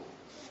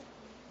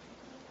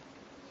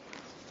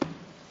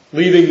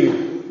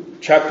Leaving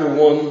chapter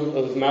 1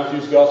 of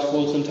Matthew's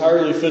Gospel, it's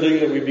entirely fitting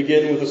that we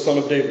begin with the Son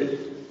of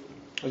David.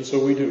 And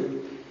so we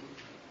do.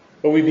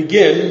 But we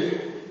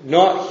begin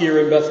not here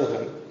in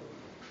Bethlehem.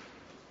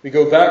 We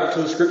go back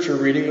to the scripture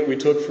reading that we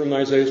took from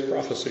Isaiah's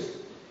prophecy.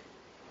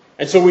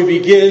 And so we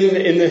begin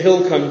in the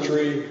hill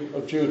country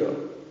of Judah.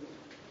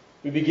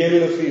 We begin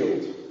in a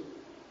field.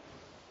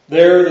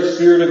 There the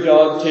Spirit of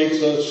God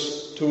takes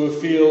us to a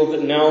field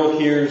that now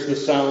hears the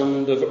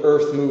sound of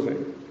earth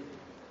moving.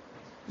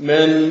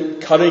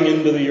 Men cutting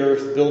into the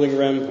earth, building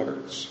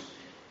ramparts.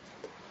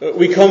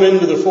 We come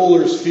into the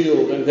fuller's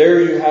field, and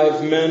there you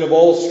have men of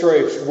all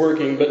stripes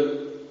working, but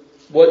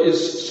what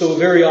is so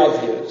very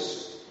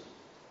obvious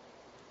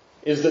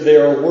is that they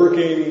are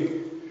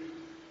working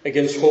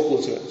against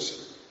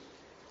hopelessness.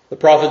 The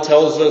prophet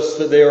tells us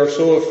that they are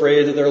so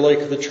afraid that they're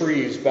like the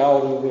trees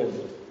bowed in the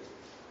wind.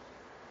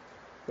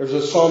 There's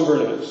a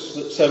somberness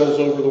that settles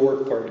over the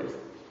work party.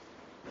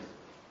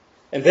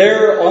 And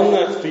there on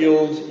that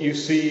field you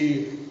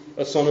see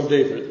a son of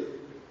David,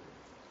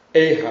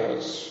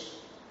 Ahaz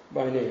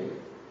by name.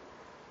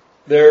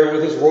 There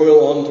with his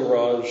royal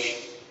entourage,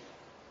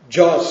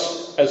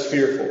 just as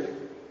fearful,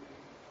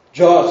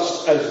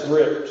 just as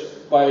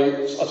gripped by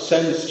a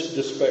sensed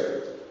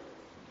despair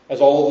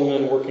as all of the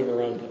men working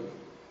around him.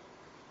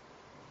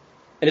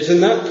 And it's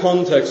in that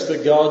context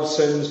that God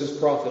sends his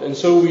prophet. And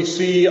so we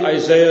see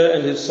Isaiah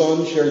and his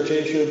son,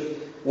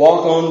 Shear-Jashub,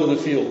 walk onto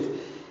the field.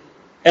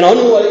 And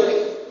unlike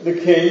the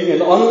king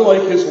and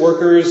unlike his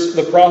workers,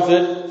 the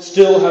prophet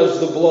still has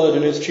the blood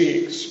in his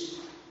cheeks.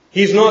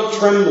 He's not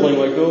trembling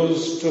like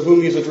those to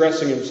whom he's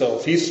addressing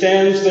himself. He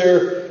stands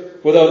there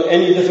without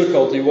any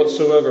difficulty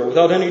whatsoever,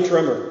 without any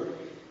tremor.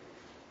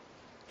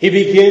 He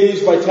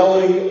begins by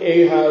telling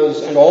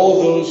Ahaz and all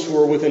of those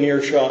who are within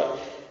earshot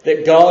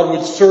that God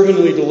would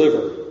certainly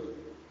deliver.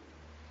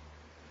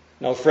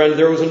 Now, friend,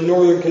 there was a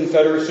northern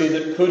confederacy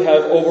that could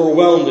have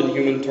overwhelmed in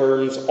human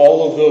terms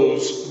all of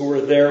those who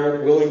were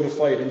there willing to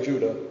fight in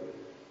Judah.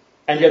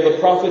 And yet the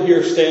prophet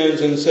here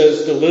stands and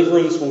says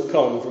deliverance will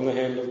come from the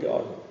hand of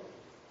God.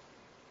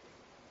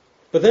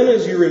 But then,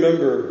 as you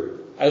remember,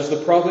 as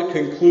the prophet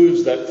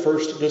concludes that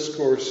first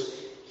discourse,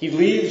 he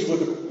leaves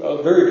with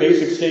a very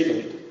basic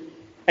statement.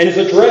 And it's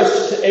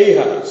addressed to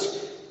Ahaz,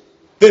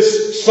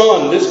 this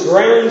son, this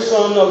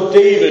grandson of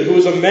David, who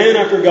is a man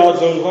after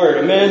God's own heart,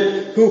 a man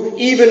who,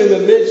 even in the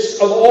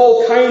midst of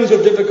all kinds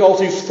of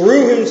difficulties,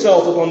 threw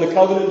himself upon the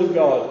covenant of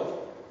God.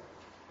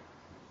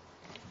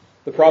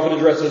 The prophet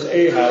addresses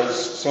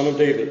Ahaz, son of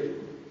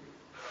David.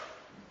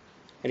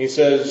 And he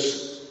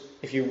says,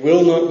 if you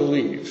will not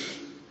believe,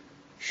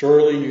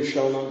 surely you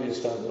shall not be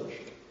established.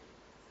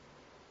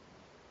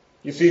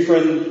 You see,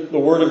 friend, the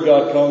word of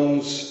God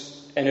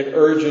comes and it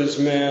urges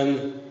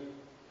man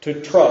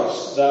to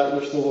trust that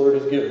which the Lord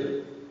has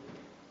given.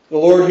 The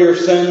Lord here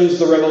sends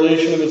the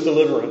revelation of his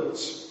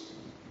deliverance.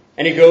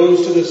 And he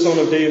goes to the son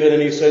of David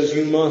and he says,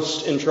 you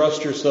must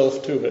entrust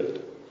yourself to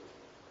it.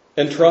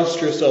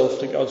 Entrust yourself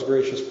to God's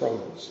gracious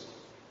promise.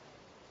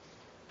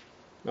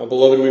 Now,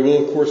 beloved, we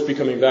will, of course, be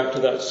coming back to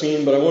that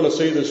scene, but I want to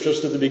say this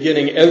just at the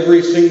beginning.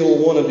 Every single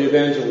one of the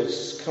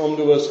evangelists come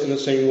to us in the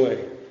same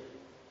way.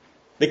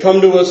 They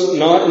come to us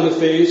not in the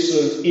face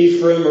of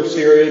Ephraim or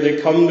Syria.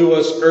 They come to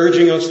us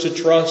urging us to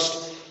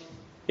trust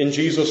in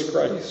Jesus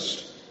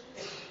Christ.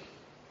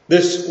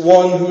 This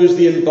one who is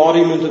the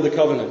embodiment of the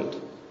covenant.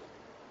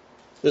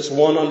 This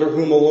one under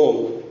whom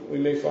alone we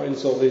may find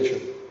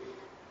salvation.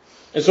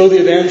 And so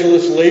the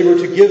evangelists labor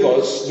to give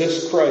us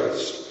this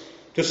Christ,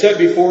 to set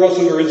before us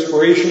under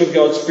inspiration of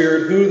God's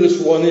Spirit who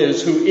this one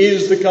is, who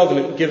is the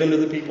covenant given to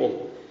the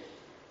people.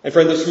 And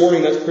friend, this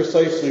morning that's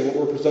precisely what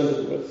we're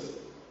presented with.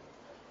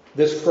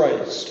 This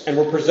Christ. And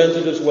we're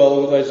presented as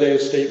well with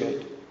Isaiah's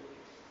statement.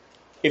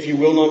 If you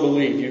will not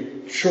believe,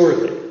 you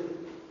surely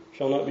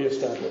shall not be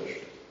established.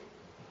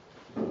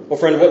 Well,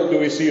 friend, what do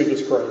we see of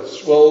this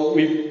Christ? Well,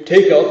 we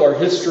take up our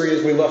history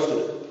as we left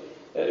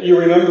it. You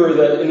remember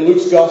that in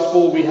Luke's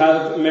Gospel we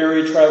have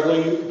Mary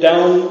traveling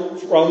down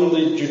from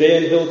the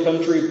Judean hill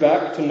country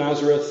back to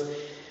Nazareth.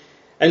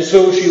 And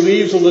so she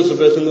leaves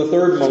Elizabeth in the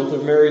 3rd month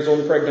of Mary's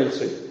own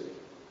pregnancy.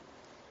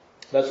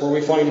 That's where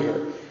we find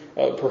her.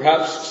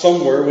 Perhaps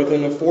somewhere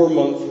within a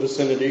 4-month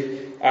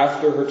vicinity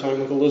after her time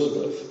with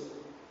Elizabeth.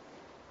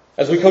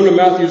 As we come to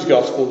Matthew's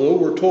Gospel, though,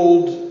 we're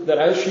told that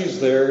as she's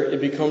there,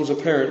 it becomes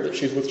apparent that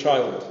she's with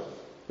child.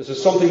 This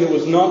is something that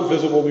was not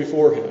visible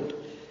beforehand.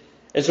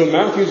 And so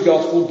Matthew's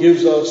Gospel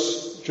gives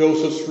us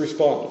Joseph's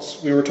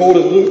response. We were told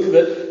in Luke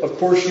that, of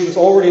course, she was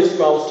already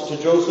espoused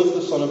to Joseph,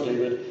 the son of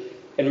David.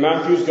 In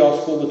Matthew's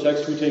Gospel, the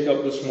text we take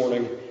up this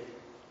morning,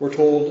 we're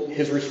told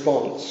his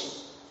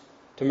response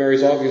to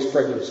Mary's obvious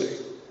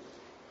pregnancy.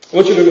 I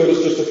want you to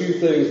notice just a few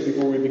things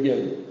before we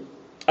begin.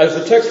 As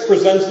the text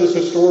presents this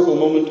historical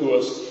moment to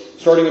us,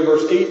 starting in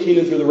verse 18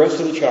 and through the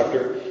rest of the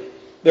chapter,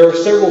 there are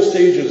several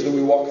stages that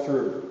we walk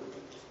through.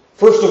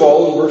 First of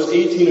all, in verse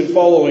 18 and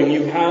following,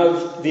 you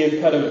have the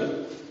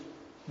impediment.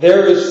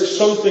 There is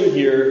something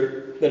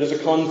here that is a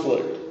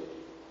conflict.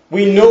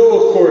 We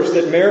know, of course,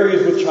 that Mary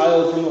is with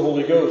child from the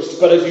Holy Ghost.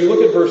 But as you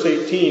look at verse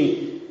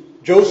 18,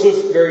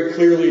 Joseph very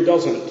clearly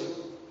doesn't,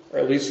 or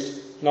at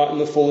least not in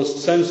the fullest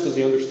sense does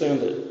he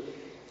understand it.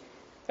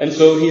 And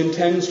so he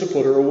intends to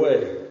put her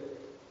away.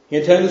 He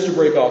intends to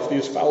break off the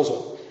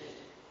espousal.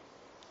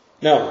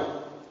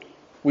 Now,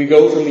 we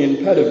go from the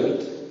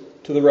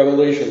impediment to the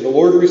revelation. The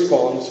Lord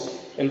responds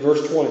in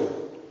verse 20,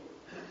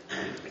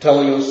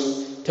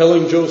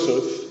 telling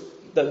Joseph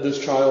that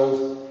this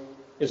child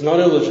is not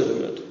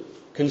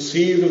illegitimate,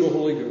 conceived of the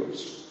Holy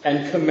Ghost,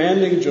 and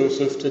commanding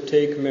Joseph to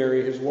take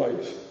Mary his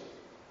wife.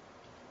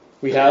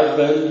 We have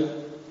then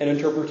an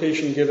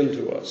interpretation given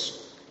to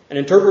us, an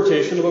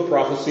interpretation of a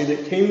prophecy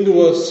that came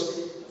to us,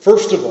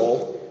 first of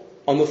all,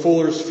 on the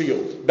fuller's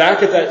field.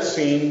 Back at that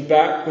scene,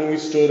 back when we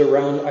stood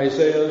around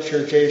Isaiah,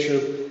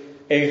 Shear-Jashub,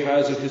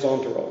 Ahaz, and his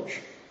entourage.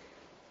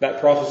 That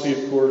prophecy,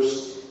 of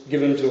course,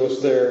 given to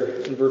us there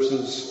in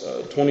verses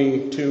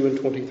 22 and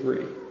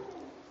 23.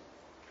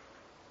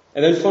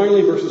 And then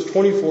finally, verses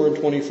 24 and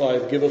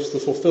 25 give us the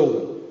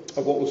fulfillment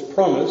of what was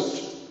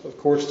promised, of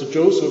course, to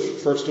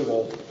Joseph, first of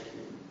all,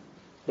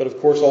 but of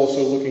course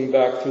also looking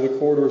back through the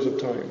corridors of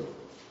time,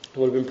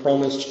 what had been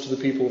promised to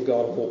the people of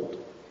God of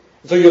old.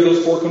 So you have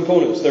those four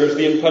components. There's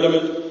the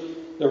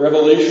impediment, the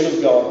revelation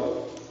of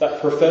God, that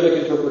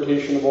prophetic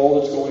interpretation of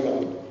all that's going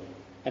on,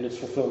 and its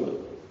fulfillment.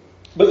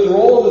 But through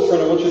all of this,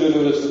 friend, I want you to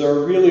notice that there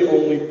are really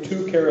only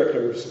two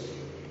characters,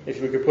 if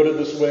we could put it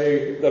this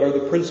way, that are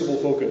the principal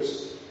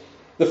focus.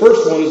 The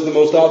first one is the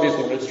most obvious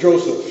one. It's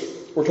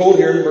Joseph. We're told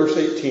here in verse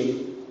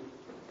 18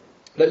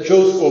 that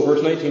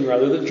verse 19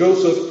 that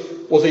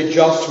Joseph was a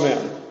just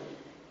man.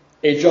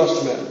 A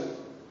just man.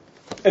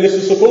 And this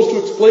is supposed to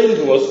explain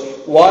to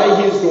us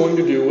why he is going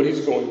to do what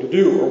he's going to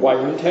do, or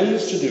why he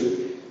intends to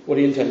do what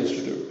he intends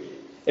to do.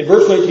 In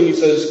verse 19 he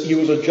says, he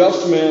was a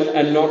just man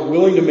and not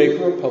willing to make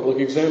her a public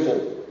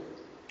example.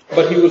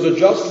 But he was a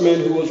just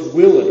man who was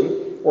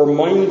willing or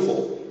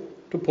mindful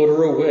to put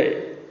her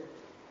away.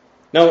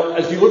 Now,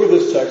 as you look at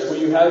this text, what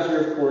you have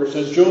here, of course,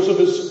 is Joseph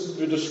is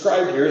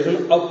described here as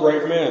an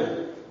upright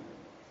man.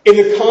 In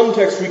the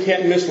context, we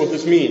can't miss what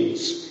this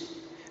means.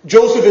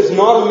 Joseph is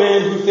not a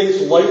man who thinks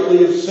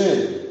lightly of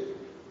sin.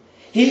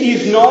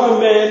 He's not a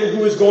man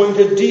who is going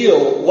to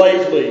deal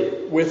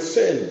lightly with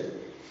sin.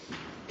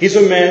 He's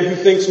a man who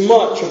thinks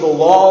much of the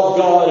law of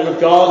God and of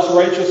God's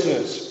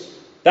righteousness.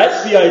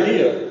 That's the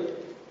idea.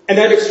 And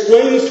that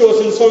explains to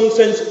us in some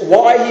sense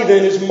why he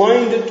then is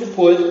minded to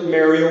put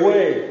Mary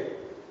away.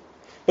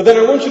 But then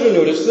I want you to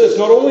notice this.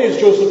 Not only is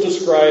Joseph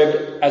described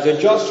as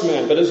a just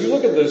man, but as you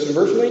look at this in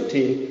verse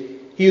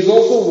 19, he is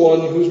also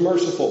one who's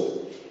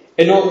merciful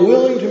and not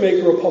willing to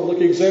make her a public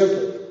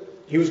example.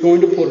 He was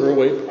going to put her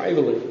away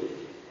privately.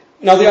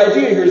 Now the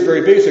idea here is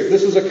very basic.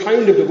 This is a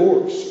kind of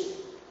divorce.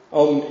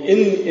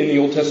 In the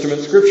Old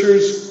Testament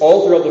scriptures,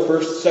 all throughout the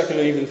first, second,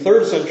 and even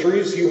third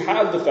centuries, you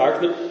have the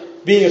fact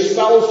that being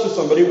espoused to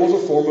somebody was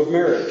a form of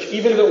marriage.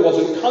 Even if it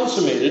wasn't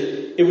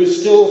consummated, it was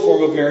still a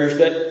form of marriage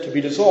that, to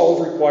be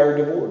dissolved, required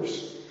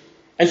divorce.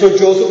 And so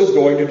Joseph is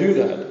going to do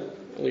that.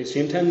 At least he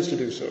intends to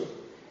do so.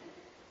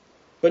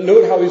 But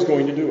note how he's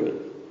going to do it.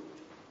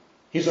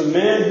 He's a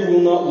man who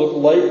will not look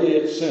lightly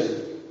at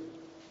sin,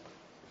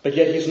 but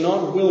yet he's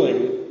not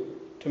willing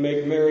to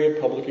make Mary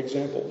a public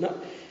example.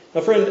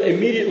 Now, friend,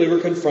 immediately we're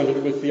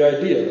confronted with the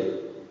idea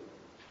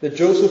that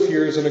Joseph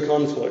here is in a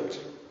conflict.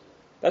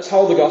 That's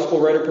how the gospel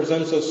writer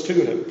presents him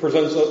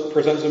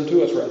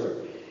to us.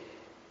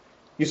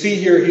 You see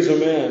here, he's a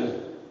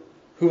man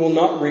who will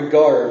not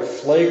regard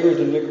flagrant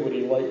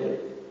iniquity lightly.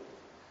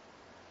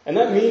 And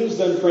that means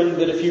then, friend,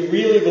 that if he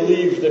really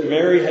believed that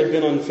Mary had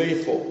been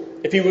unfaithful,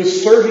 if he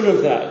was certain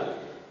of that,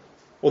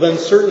 well then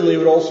certainly it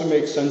would also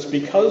make sense,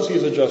 because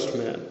he's a just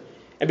man,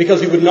 and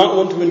because he would not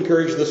want to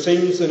encourage the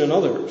same sin in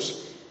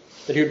others,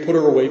 that he would put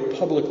her away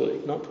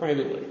publicly, not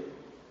privately.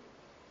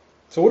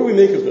 So what do we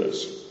make of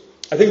this?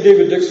 I think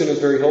David Dixon is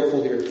very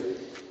helpful here.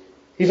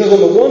 He says, on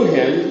the one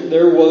hand,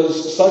 there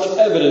was such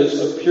evidence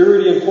of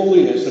purity and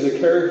holiness in the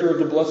character of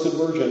the Blessed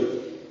Virgin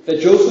that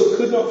Joseph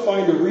could not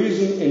find a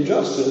reason in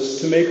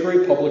justice to make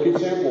her a public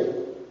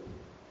example.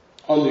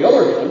 On the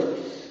other hand,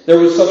 there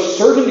was such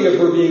certainty of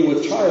her being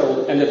with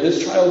child, and that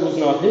this child was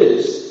not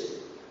his,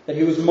 that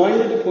he was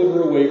minded to put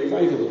her away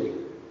privately.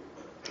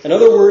 In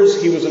other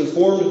words, he was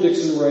informed,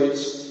 Dixon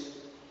writes,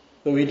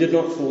 though he did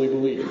not fully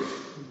believe.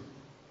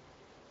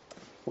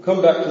 We'll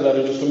come back to that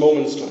in just a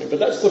moment's time. But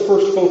that's the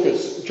first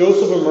focus.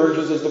 Joseph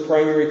emerges as the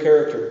primary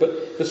character.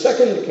 But the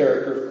second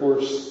character, of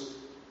course,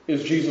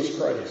 is Jesus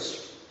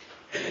Christ.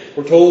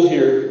 We're told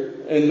here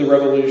in the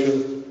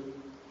Revelation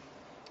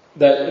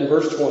that in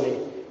verse 20,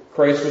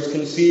 Christ was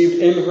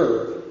conceived in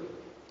her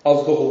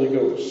of the Holy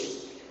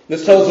Ghost.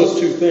 This tells us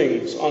two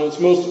things. On its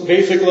most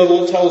basic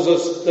level, it tells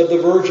us that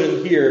the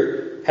virgin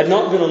here had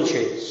not been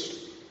unchaste.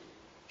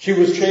 She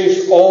was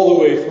chaste all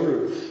the way through.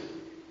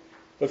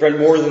 But friend,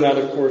 more than that,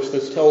 of course,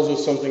 this tells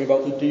us something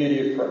about the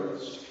deity of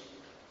Christ.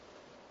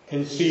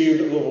 Conceived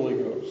of the Holy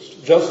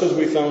Ghost, just as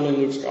we found in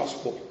Luke's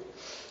Gospel.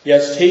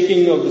 Yes,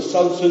 taking of the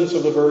substance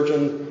of the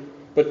virgin,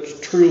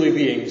 but truly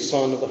being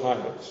Son of the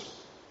highest.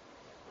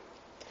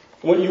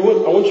 I want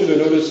you to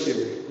notice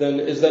here then,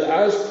 is that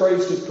as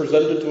Christ is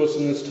presented to us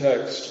in this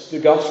text, the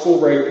gospel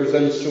writer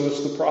presents to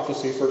us the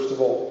prophecy first of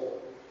all.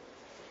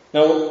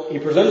 Now, he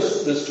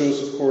presents this to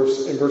us, of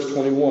course, in verse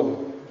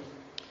 21.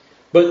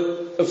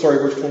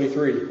 Verse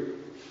 23.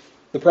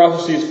 The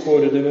prophecy is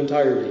quoted in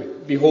entirety.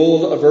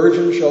 Behold, a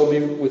virgin shall be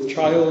with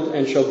child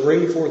and shall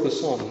bring forth a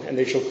son, and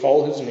they shall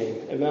call his name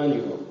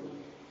Emmanuel.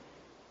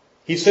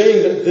 He's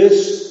saying that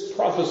this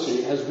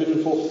prophecy has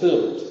been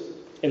fulfilled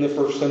in the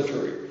first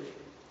century,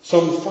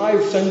 some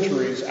 5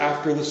 centuries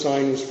after the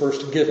sign was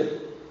first given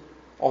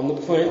on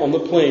the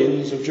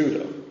plains of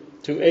Judah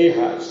to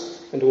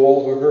Ahaz and to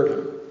all who heard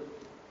him.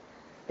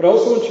 But I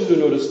also want you to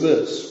notice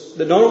this,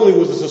 that not only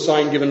was this a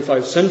sign given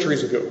 5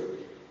 centuries ago,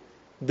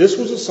 this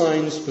was a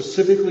sign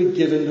specifically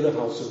given to the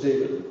house of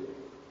David.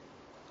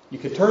 You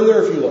can turn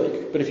there if you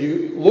like, but if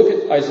you look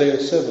at Isaiah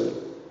 7,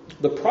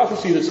 the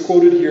prophecy that's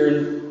quoted here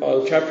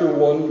in chapter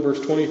 1, verse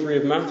 23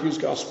 of Matthew's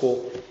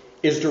Gospel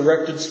is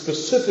directed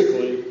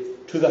specifically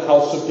to the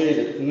house of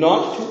David,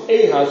 not to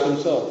Ahaz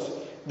himself.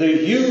 The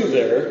you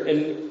there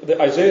in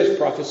Isaiah's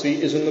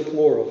prophecy is in the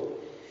plural.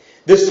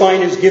 This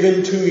sign is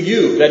given to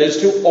you, that is,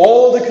 to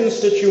all the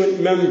constituent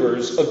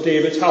members of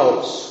David's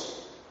house.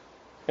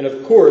 And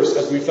of course,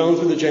 as we found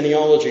through the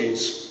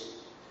genealogies,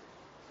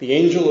 the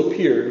angel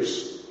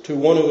appears to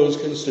one of those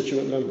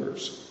constituent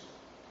members,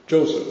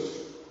 Joseph.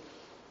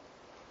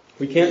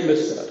 We can't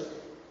miss that.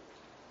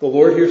 The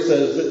Lord here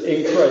says that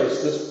in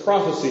Christ, this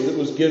prophecy that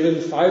was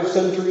given 5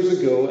 centuries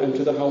ago and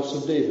to the house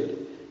of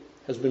David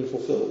has been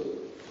fulfilled.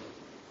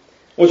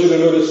 I want you to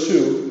notice,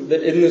 too,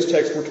 that in this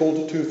text we're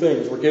told 2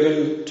 things. We're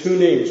given 2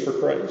 names for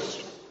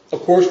Christ.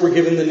 Of course, we're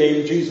given the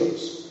name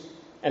Jesus.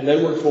 And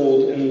then we're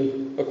told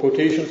in a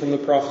quotation from the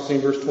prophecy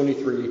in verse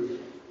 23,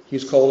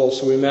 he's called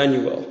also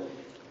Emmanuel.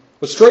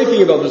 What's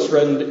striking about this,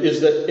 friend,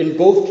 is that in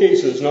both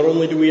cases, not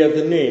only do we have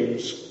the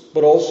names,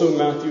 but also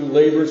Matthew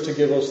labors to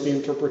give us the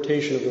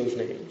interpretation of those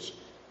names.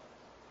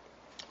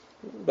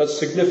 That's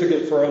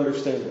significant for our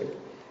understanding,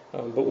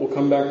 but we'll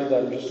come back to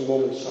that in just a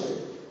moment's time.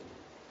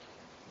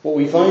 What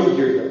we find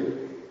here,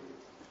 then,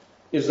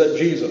 is that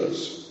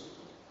Jesus,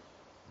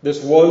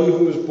 this one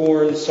who was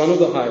born Son of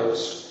the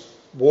Highest,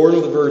 born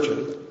of the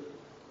Virgin,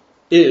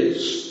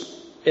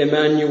 is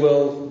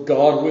Emmanuel,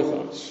 God with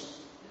us.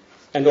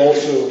 And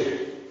also,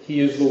 he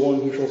is the one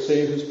who shall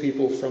save his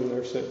people from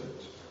their sins.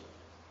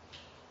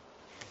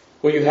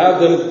 What you have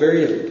then at the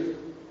very end,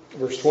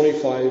 verse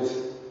 25,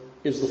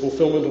 is the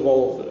fulfillment of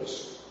all of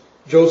this.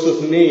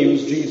 Joseph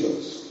names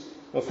Jesus.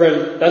 Now,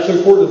 friend, that's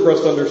important for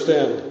us to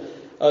understand.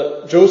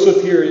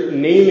 Joseph here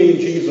naming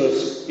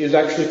Jesus is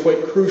actually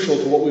quite crucial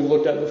to what we've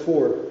looked at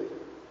before.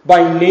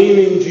 By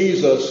naming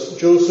Jesus,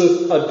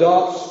 Joseph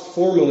adopts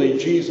formally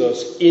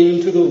Jesus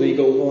into the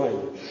legal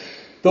line.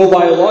 Though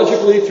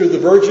biologically, through the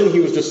Virgin, he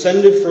was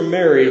descended from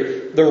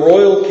Mary, the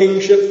royal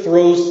kingship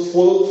flows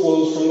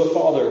from the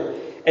Father.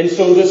 And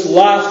so this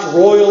last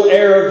royal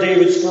heir of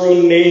David's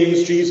throne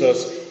names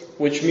Jesus,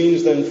 which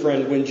means then,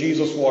 friend, when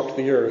Jesus walked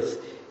the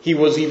earth, he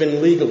was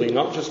even legally,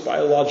 not just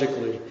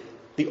biologically,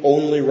 the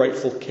only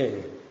rightful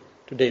king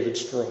to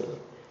David's throne.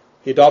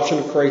 The adoption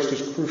of Christ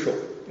is crucial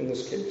in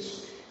this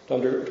case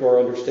to our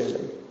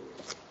understanding.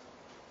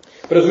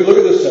 But as we look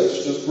at this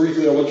text, just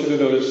briefly, I want you to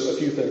notice a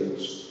few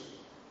things.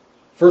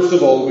 First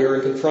of all, we are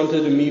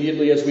confronted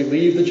immediately as we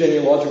leave the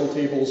genealogical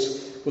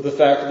tables with the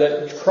fact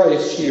that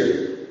Christ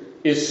here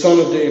is Son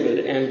of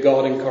David and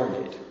God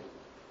incarnate.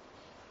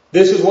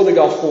 This is what the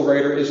Gospel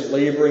writer is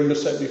laboring to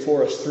set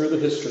before us through the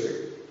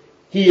history.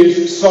 He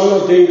is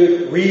Son of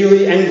David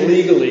really and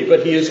legally,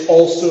 but he is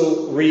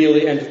also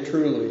really and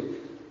truly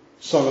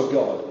Son of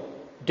God.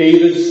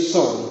 David's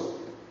Son,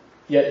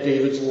 yet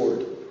David's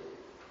Lord.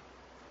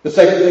 The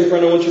second thing,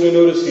 friend, I want you to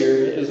notice here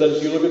is that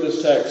as you look at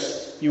this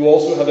text, you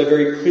also have a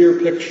very clear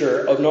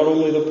picture of not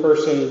only the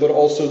person, but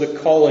also the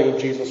calling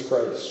of Jesus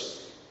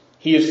Christ.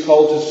 He is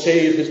called to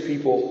save his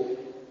people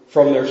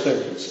from their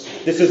sins.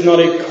 This is not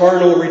a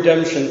carnal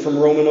redemption from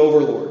Roman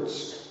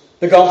overlords.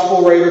 The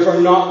Gospel writers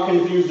are not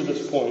confused at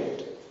this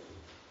point.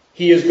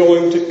 He is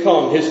going to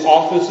come. His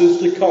office is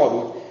to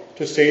come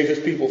to save his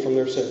people from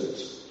their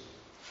sins.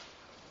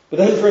 But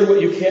then, friend, what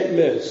you can't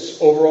miss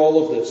over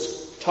all of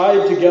this,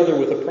 tied together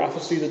with the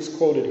prophecy that's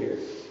quoted here,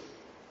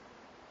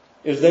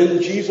 is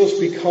then Jesus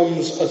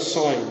becomes a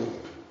sign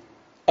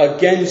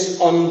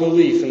against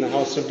unbelief in the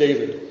house of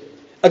David,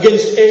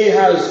 against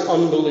Ahaz's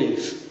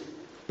unbelief,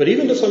 but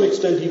even to some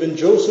extent, even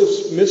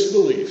Joseph's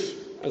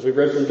misbelief, as we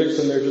read from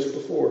Dixon there just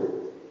before.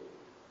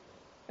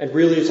 And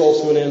really, it's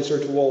also an answer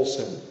to all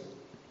sin.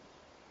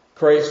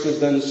 Christ is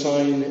then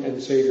sign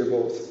and Savior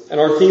both. And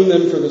our theme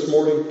then for this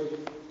morning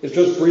is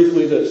just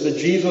briefly this, that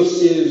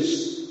Jesus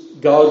is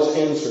God's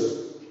answer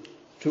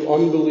to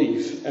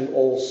unbelief and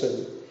all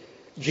sin.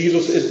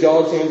 Jesus is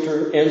God's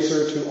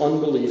answer to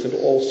unbelief and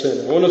all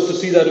sin. I want us to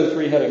see that in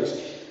 3 headings.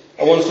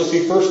 I want us to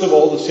see, first of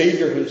all, the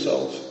Savior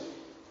himself,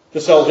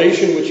 the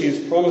salvation which he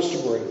has promised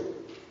to bring,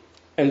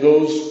 and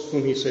those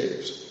whom he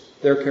saves,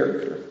 their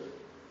character.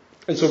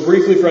 And so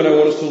briefly, friend, I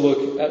want us to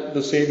look at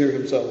the Savior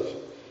himself.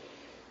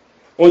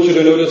 I want you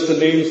to notice the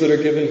names that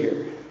are given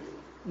here.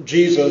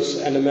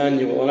 Jesus and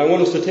Emmanuel. And I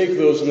want us to take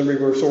those in the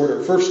reverse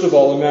order. First of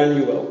all,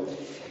 Emmanuel.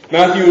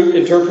 Matthew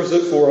interprets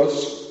it for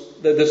us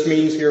that this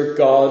means here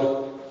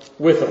God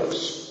with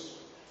us.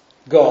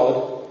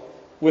 God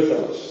with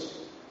us.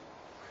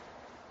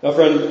 Now,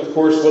 friend, of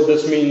course, what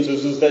this means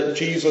is that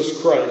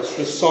Jesus Christ,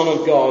 the Son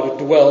of God,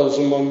 dwells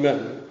among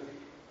men.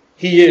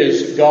 He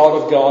is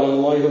God of God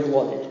and light of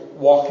light,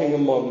 walking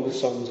among the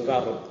sons of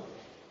Adam.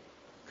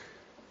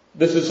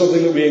 This is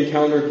something that we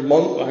encountered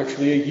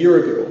a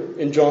year ago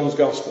in John's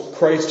Gospel.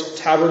 Christ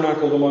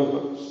tabernacled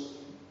among us.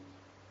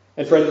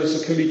 And friend,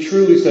 this can be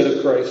truly said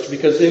of Christ,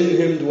 because in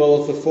him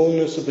dwelleth the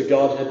fullness of the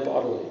Godhead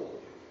bodily.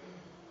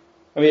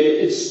 I mean,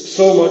 it's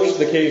so much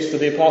the case that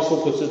the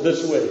apostle puts it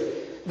this way,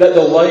 that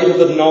the light of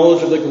the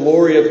knowledge of the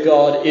glory of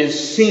God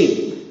is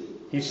seen,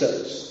 he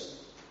says,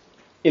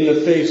 in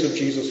the face of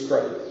Jesus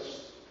Christ.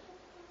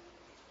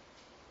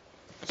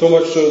 So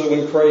much so that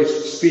when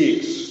Christ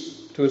speaks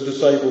to his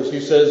disciples, he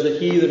says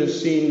that he that has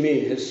seen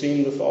me has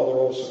seen the Father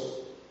also.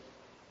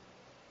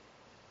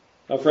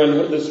 Now, friend,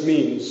 what this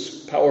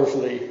means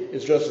powerfully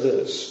is just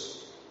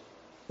this,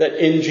 that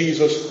in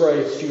Jesus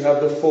Christ you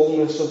have the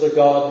fullness of the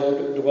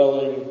Godhead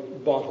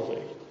dwelling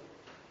bodily.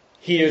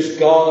 He is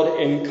God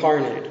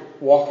incarnate,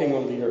 walking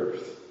on the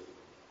earth.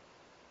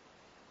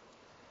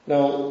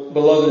 Now,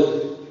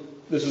 beloved,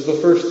 this is the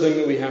first thing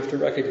that we have to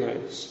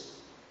recognize.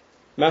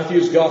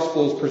 Matthew's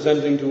Gospel is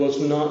presenting to us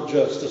not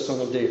just a son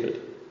of David.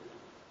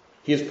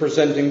 He is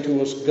presenting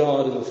to us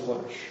God in the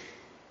flesh.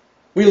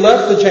 We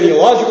left the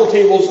genealogical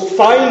tables,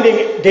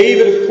 finding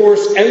David, of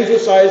course,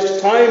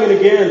 emphasized time and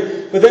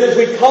again. But then as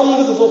we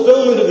come to the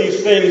fulfillment of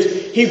these things,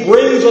 he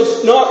brings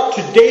us not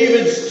to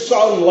David's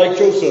son like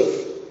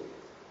Joseph,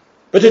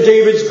 but to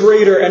David's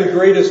greater and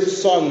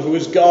greatest son, who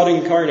is God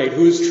incarnate,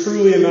 who is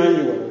truly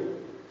Emmanuel.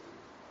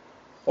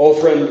 Oh,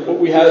 friend, what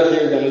we have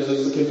here then is,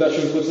 as the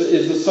confession puts it,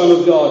 is the Son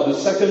of God, the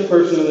second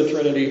person of the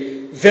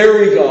Trinity,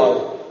 very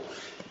God,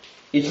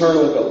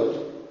 eternal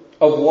God,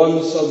 of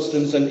one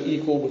substance and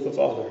equal with the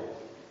Father.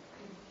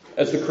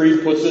 As the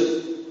Creed puts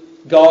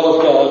it, God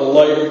of God,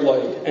 light of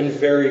light, and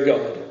very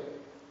God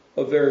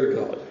of very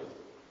God.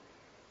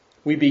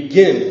 We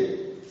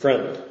begin,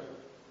 friend,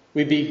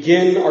 we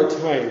begin our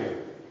time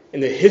in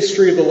the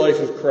history of the life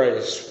of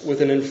Christ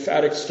with an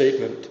emphatic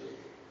statement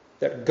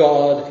that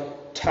God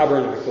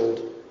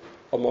tabernacled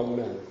among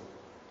men.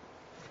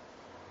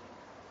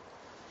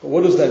 But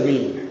what does that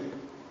mean?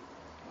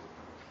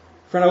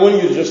 Friend, I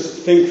want you to just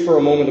think for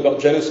a moment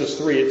about Genesis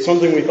 3. It's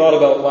something we thought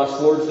about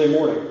last Lord's Day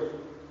morning.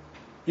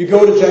 You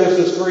go to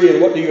Genesis 3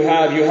 and what do you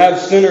have? You have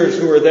sinners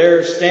who are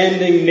there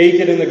standing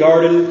naked in the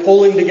garden,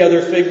 pulling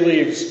together fig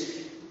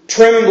leaves,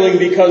 trembling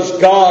because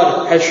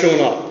God has shown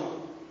up.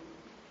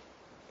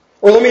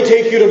 Or let me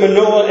take you to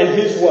Manoah and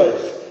his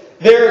wife.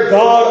 There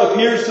God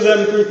appears to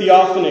them through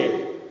theophany.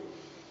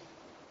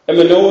 And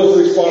Manoah's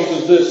response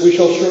is this: we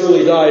shall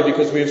surely die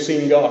because we have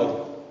seen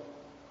God.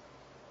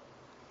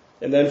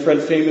 And then,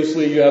 friend,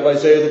 famously, you have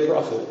Isaiah the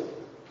prophet,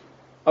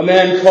 a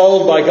man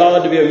called by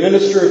God to be a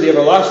minister of the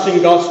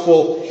everlasting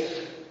gospel.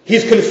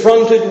 He's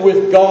confronted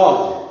with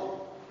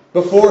God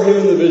before him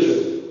in the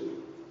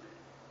vision.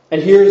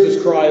 And here's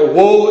his cry: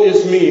 woe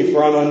is me,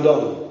 for I'm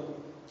undone.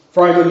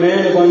 For I'm a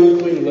man of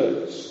unclean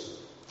lips,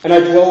 and I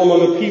dwell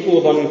among a people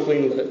of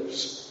unclean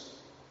lips.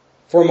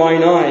 For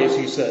mine eyes,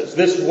 he says,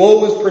 this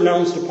woe is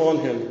pronounced upon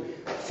him,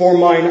 for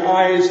mine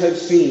eyes have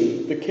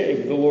seen the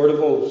King, the Lord of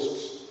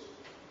hosts.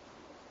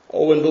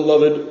 Oh, and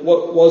beloved,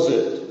 what was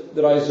it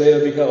that Isaiah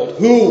beheld?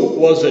 Who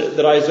was it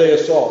that Isaiah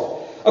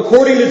saw?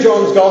 According to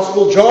John's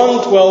Gospel,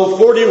 John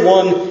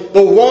 12:41,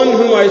 the one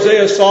whom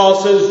Isaiah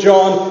saw, says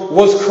John,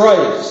 was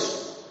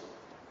Christ.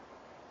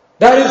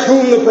 That is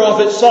whom the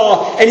prophet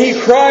saw, and he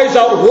cries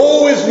out,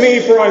 woe is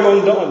me, for I'm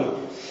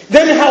undone.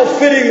 Then how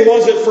fitting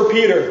was it for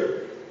Peter?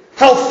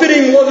 How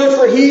fitting was it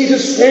for he to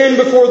stand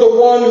before the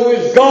one who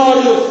is God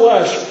in the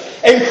flesh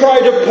and cry,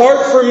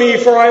 depart from me,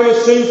 for I am a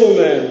sinful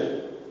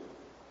man.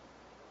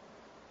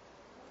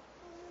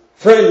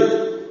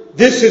 Friend,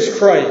 this is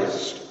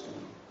Christ,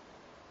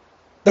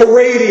 the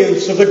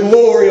radiance of the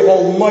glory of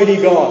Almighty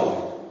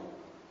God.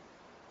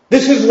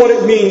 This is what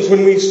it means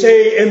when we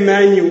say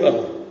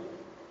Emmanuel,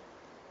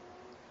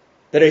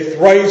 that a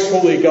thrice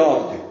holy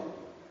God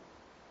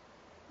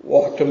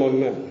walked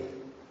among men.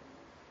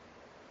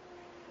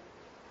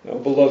 Now,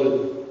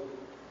 beloved,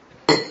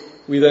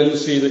 we then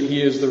see that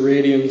he is the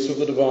radiance of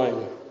the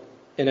divine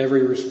in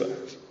every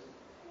respect.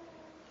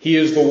 He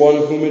is the one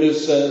whom it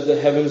is said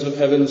the heavens of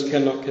heavens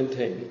cannot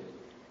contain.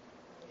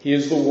 He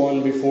is the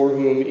one before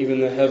whom even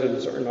the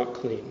heavens are not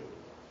clean.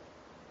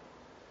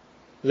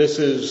 This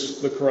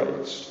is the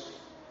Christ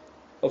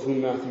of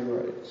whom Matthew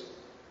writes.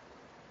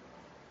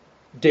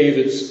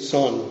 David's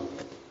son,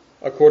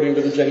 according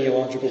to the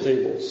genealogical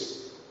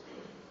tables,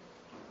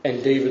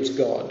 and David's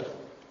God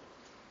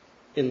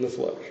in the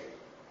flesh.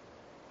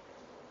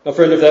 Now,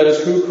 friend, if that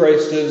is who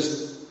Christ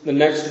is, the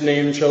next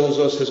name tells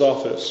us his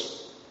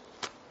office.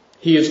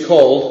 He is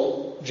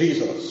called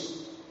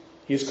Jesus.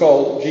 He is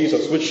called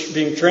Jesus, which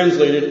being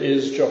translated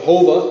is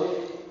Jehovah,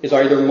 is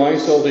either my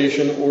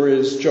salvation or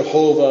is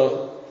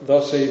Jehovah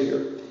the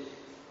Savior.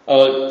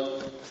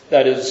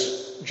 That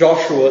is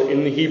Joshua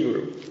in the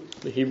Hebrew.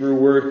 The Hebrew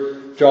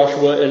word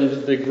Joshua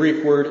and the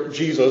Greek word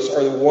Jesus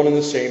are the one and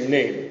the same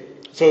name.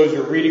 So as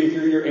you're reading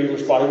through your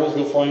English Bibles,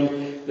 you'll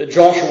find that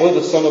Joshua,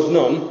 the son of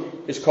Nun,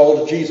 is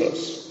called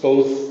Jesus,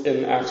 both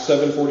in Acts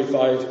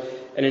 7:45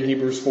 and in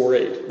Hebrews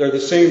 4:8. They're the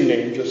same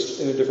name,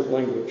 just in a different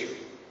language.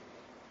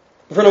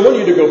 Friend, I want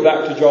you to go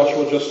back to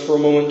Joshua just for a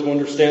moment to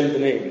understand the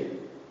name.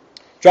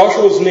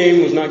 Joshua's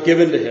name was not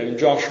given to him,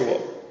 Joshua.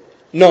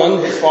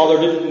 Nun, his father,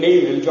 didn't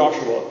name him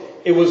Joshua.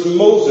 It was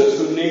Moses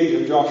who named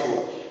him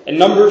Joshua. In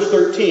Numbers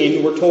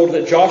 13, we're told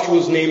that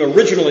Joshua's name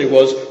originally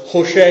was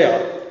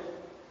Hoshea,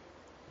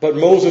 but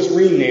Moses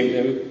renamed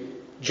him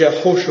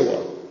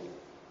Jehoshua.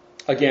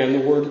 Again, the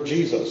word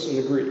Jesus in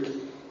the Greek.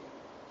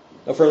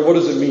 Now, friend, what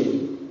does it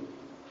mean?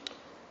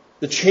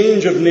 The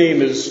change of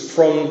name is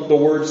from the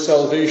word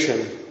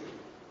salvation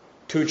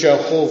to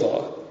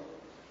Jehovah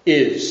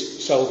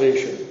is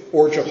salvation,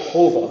 or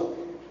Jehovah,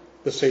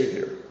 the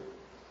Savior.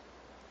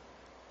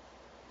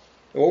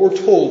 And what we're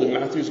told in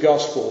Matthew's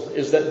Gospel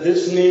is that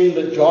this name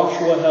that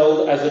Joshua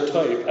held as a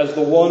type, as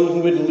the one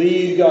who would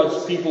lead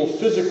God's people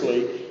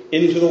physically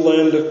into the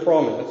land of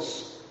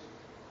promise,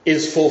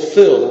 is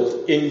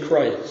fulfilled in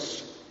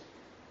Christ.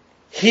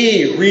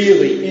 He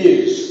really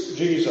is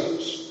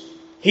Jesus.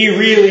 He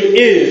really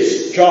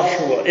is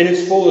Joshua in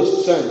its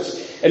fullest sense.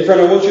 And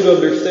friend, I want you to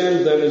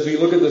understand then, as we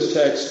look at this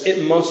text,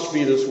 it must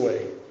be this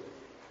way.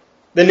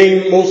 The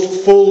name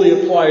most fully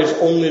applies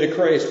only to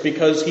Christ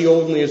because he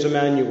only is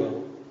Emmanuel.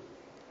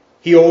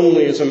 He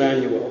only is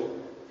Emmanuel.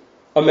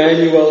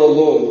 Emmanuel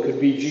alone could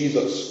be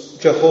Jesus,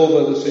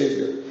 Jehovah the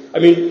Savior. I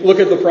mean, look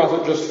at the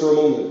prophet just for a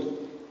moment.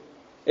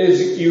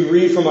 As you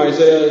read from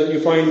Isaiah, you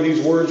find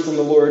these words from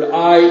the Lord.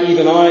 I,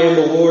 even I, am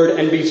the Lord,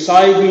 and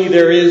beside me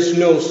there is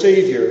no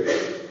Savior.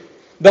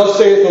 Thus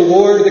saith the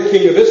Lord, the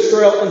King of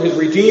Israel, and his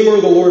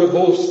Redeemer, the Lord of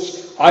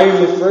hosts. I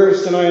am the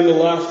first, and I am the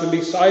last, and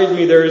beside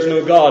me there is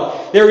no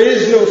God. There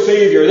is no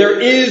Savior. There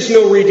is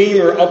no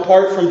Redeemer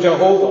apart from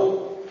Jehovah.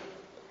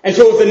 And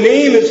so if the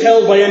name is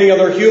held by any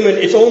other human,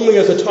 it's only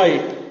as a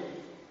type.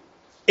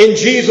 In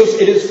Jesus,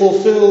 it is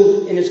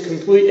fulfilled in its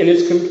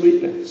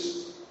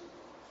completeness.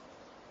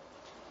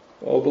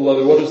 Oh,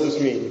 beloved, what does this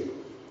mean?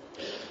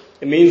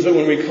 It means that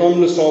when we come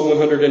to Psalm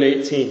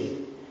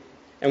 118,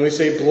 and we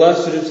say,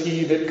 blessed is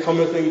he that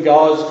cometh in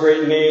God's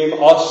great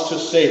name, us to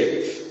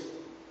save.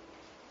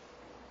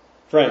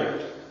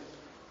 Friend,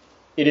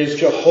 it is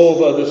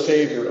Jehovah the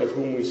Savior of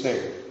whom we sing.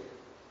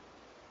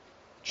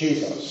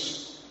 Jesus.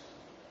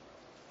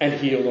 And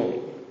he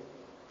alone.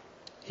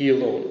 He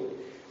alone.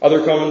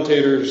 Other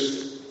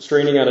commentators,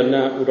 straining at a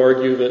gnat, would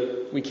argue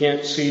that we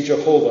can't see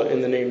Jehovah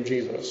in the name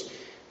Jesus.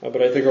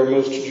 But I think our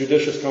most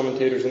judicious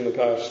commentators in the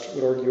past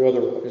would argue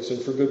otherwise,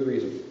 and for good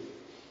reason.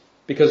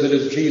 Because it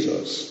is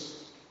Jesus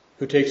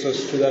who takes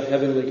us to that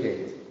heavenly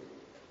King.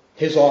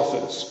 His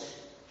office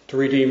to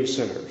redeem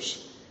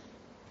sinners.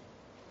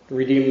 To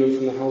redeem them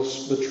from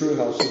the true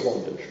house of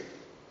bondage.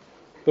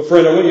 But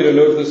friend, I want you to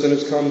note this in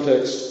its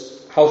context.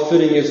 How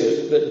fitting is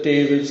it that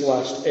David's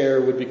last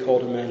heir would be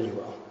called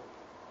Emmanuel?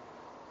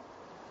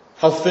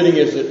 How fitting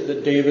is it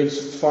that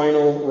David's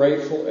final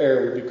rightful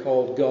heir would be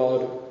called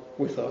God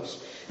with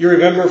us? You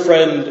remember,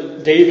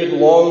 friend, David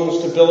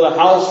longs to build a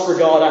house for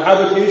God, a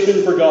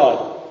habitation for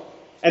God.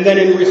 And then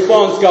in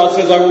response, God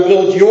says, I will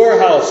build your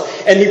house.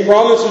 And he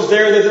promises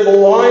there that the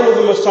line of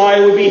the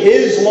Messiah would be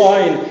his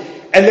line.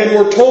 And then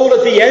we're told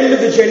at the end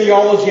of the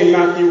genealogy in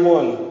Matthew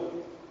 1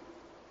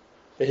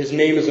 that his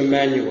name is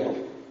Emmanuel.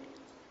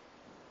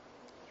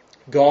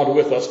 God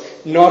with us.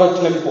 Not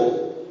a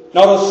temple,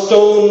 not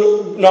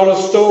a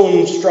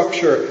stone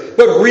structure,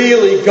 but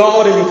really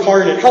God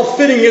incarnate. How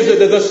fitting is it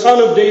that the Son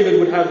of David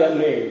would have that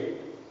name?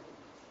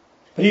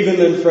 But even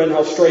then, friend,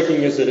 how striking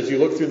is it as you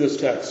look through this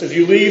text, as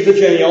you leave the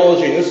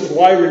genealogy, and this is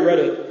why we read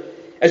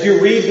it, as you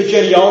read the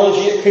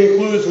genealogy, it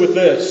concludes with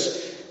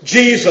this: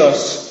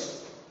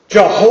 Jesus,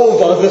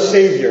 Jehovah the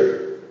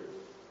Savior.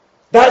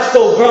 That's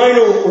the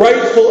final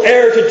rightful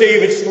heir to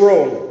David's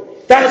throne.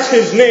 That's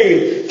his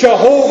name,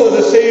 Jehovah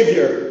the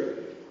Savior.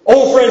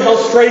 Oh friend, how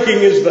striking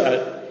is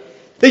that?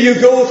 That you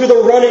go through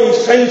the running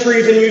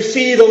centuries and you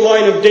see the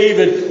line of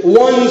David,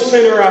 one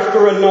sinner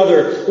after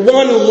another,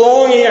 one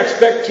longing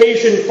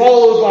expectation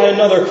followed by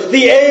another,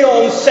 the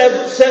aeons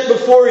set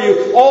before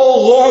you,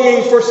 all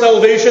longing for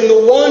salvation,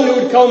 the one who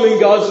would come in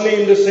God's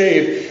name to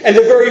save. And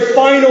the very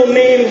final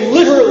name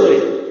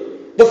literally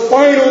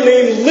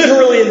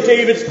in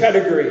David's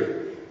pedigree,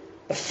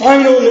 the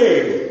final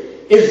name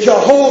is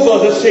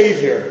Jehovah the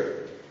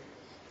Savior.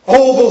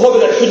 Oh,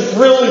 beloved, that should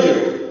thrill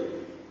you.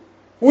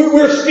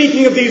 We're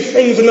speaking of these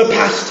things in the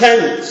past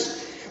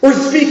tense. We're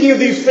speaking of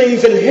these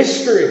things in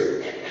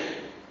history.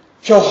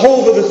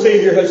 Jehovah the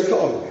Savior has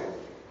come.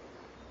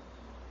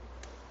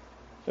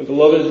 And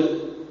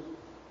beloved,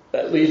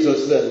 that leads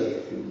us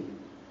then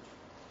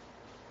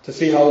to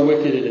see how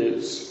wicked it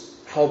is,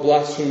 how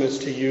blasphemous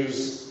to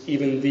use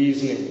even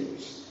these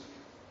names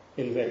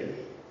in vain.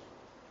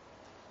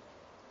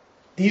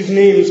 These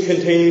names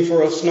contain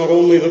for us not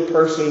only the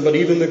person, but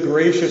even the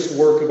gracious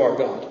work of our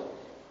God.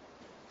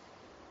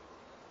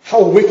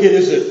 How wicked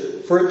is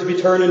it for it to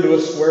be turned into a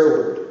swear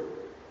word?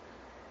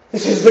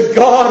 This is the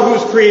God who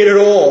has created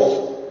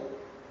all.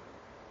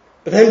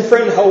 But then,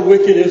 friend, how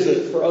wicked is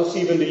it for us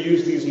even to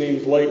use these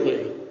names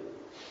lightly,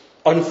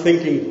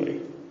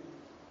 unthinkingly?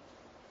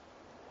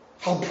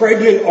 How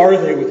pregnant are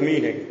they with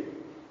meaning?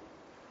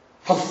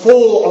 How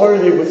full are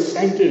they with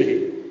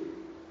sanctity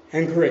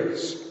and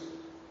grace?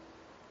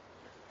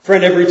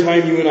 Friend, every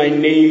time you and I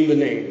name the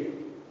name,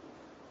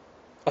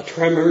 a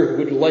tremor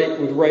would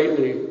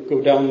rightly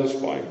go down the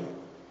spine.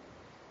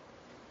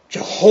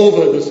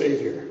 Jehovah the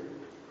Savior.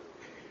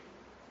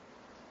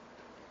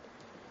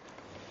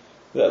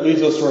 That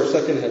leads us to our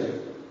second heading.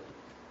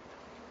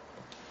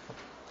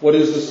 What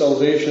is the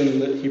salvation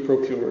that he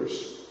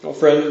procures? Now,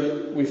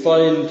 friend, we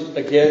find,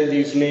 again,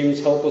 these names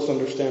help us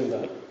understand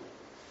that.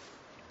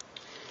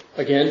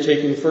 Again,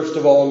 taking first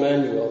of all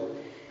Emmanuel.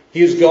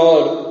 He is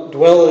God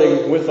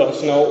dwelling with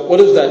us. Now, what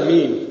does that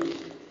mean?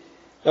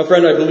 Now,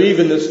 friend, I believe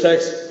in this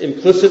text,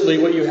 implicitly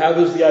what you have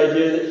is the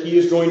idea that he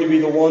is going to be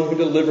the one who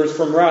delivers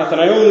from wrath. And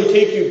I only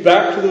take you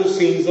back to those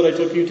scenes that I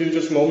took you to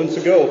just moments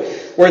ago,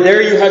 where there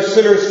you have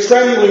sinners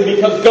trembling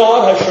because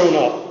God has shown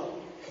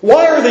up.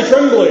 Why are they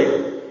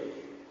trembling?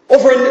 Oh,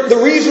 friend, the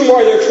reason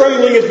why they're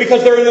trembling is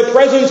because they're in the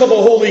presence of a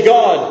holy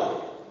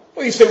God.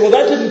 Well, you say, well,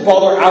 that didn't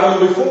bother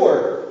Adam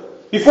before.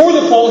 Before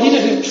the fall, he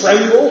didn't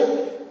tremble.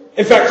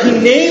 In fact, he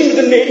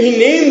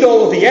named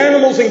all of the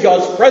animals in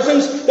God's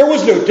presence. There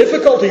was no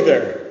difficulty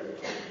there.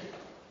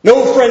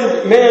 No,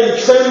 friend, man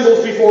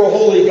trembles before a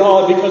holy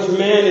God because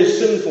man is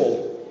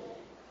sinful.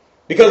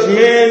 Because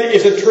man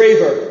is a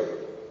traitor.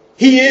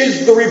 He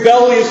is the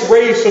rebellious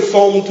race of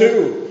Psalm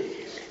 2.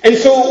 And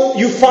so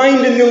you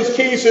find in those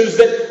cases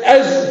that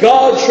as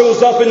God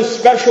shows up in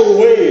special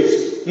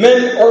ways,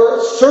 men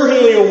are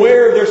certainly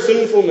aware of their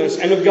sinfulness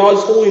and of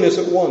God's holiness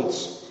at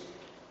once.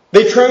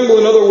 They tremble,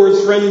 in other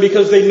words, friend,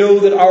 because they know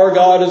that our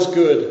God is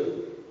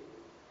good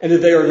and that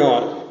they are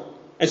not.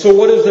 And so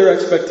what is their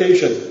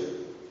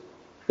expectation?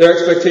 Their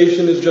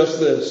expectation is just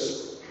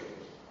this: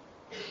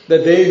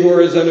 that they who are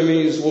his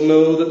enemies will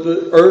know that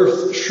the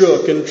earth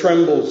shook and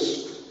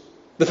trembles.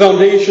 The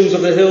foundations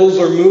of the hills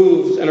are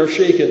moved and are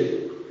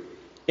shaken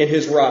in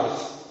his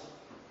wrath.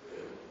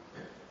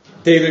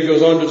 David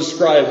goes on to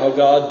describe how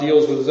God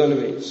deals with his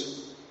enemies.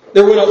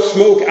 There went up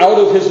smoke out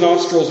of his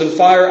nostrils, and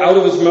fire out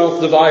of his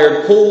mouth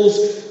devoured.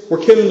 Coals were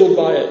kindled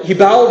by it. He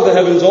bowed the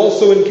heavens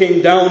also and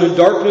came down, and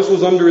darkness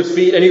was under his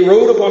feet. And he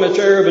rode upon a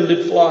cherub and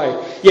did fly.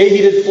 Yea, he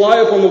did fly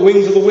upon the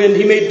wings of the wind.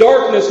 He made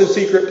darkness his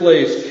secret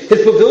place.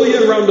 His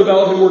pavilion round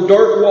about him were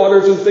dark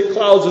waters and thick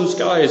clouds and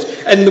skies.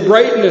 And the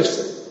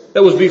brightness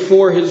that was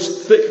before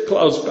his thick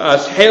clouds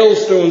passed,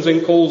 hailstones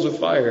and coals of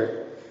fire.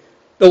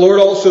 The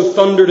Lord also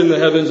thundered in the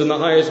heavens, and the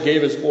highest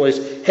gave his voice,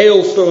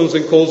 hailstones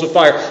and coals of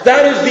fire.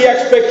 That is the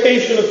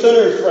expectation of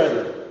sinners,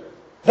 friend.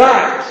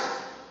 That,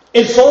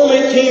 in Psalm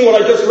 18, what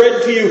I just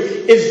read to you,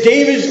 is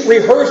David's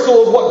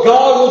rehearsal of what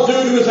God will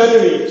do to his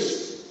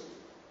enemies.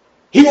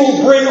 He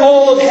will bring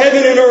all of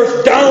heaven and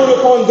earth down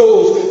upon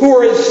those who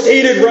are his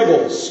stated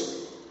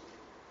rebels.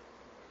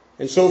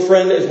 And so,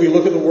 friend, as we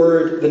look at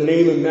the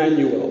name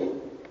Emmanuel,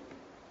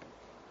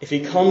 if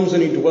he comes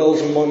and he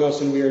dwells among us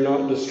and we are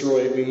not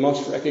destroyed, we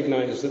must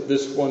recognize that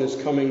this one is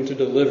coming to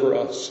deliver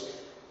us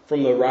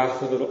from the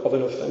wrath of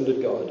an offended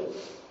God.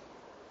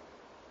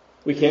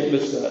 We can't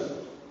miss that.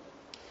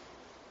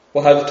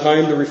 We'll have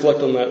time to reflect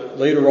on that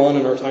later on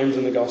in our times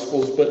in the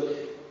Gospels, but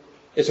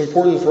it's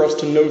important for us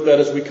to note that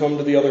as we come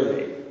to the other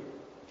name.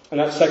 And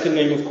that second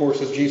name, of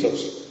course, is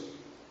Jesus.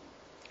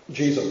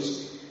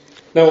 Jesus.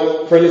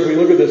 Now, friend, as we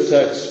look at this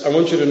text, I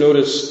want you to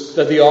notice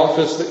that the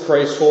office that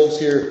Christ holds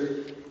here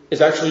is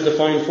actually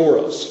defined for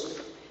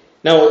us.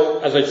 Now,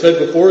 as I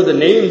said before, the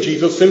name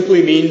Jesus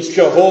simply means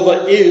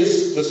Jehovah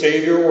is the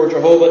Savior, or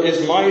Jehovah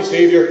is my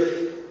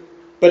Savior.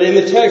 But in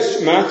the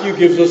text, Matthew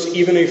gives us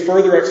even a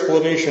further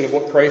explanation of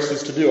what Christ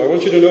is to do. I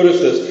want you to notice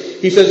this.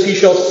 He says he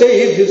shall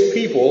save his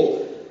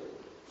people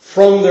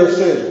from their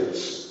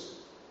sins.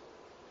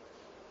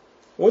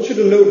 I want you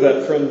to note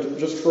that, friend,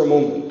 just for a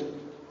moment.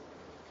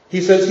 He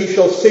says he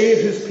shall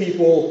save his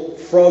people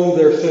from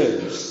their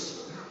sins.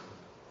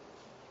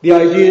 The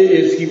idea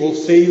is he will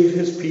save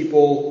his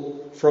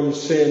people from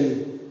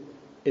sin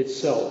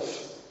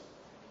itself.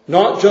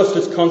 Not just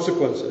its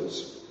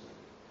consequences.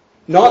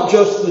 Not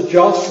just the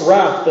just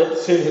wrath that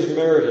sin has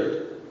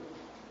merited.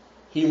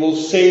 He will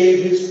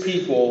save his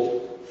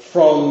people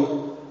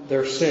from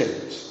their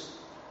sins.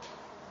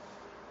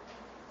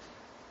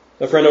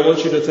 Now, friend, I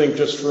want you to think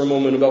just for a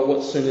moment about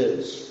what sin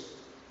is.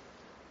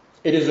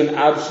 It is an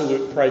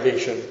absolute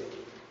privation.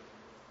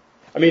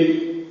 I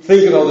mean,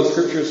 think of how the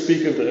Scriptures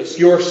speak of this.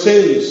 Your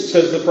sins,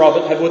 says the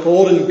prophet, have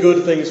withholden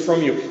good things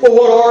from you. Well,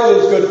 what are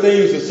those good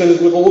things that sin has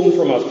withholden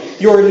from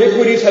us? Your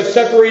iniquities have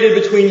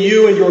separated between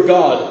you and your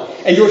God,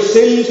 and your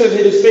sins have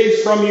hid his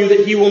face from you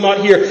that he will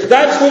not hear.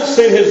 That's what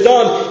sin has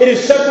done. It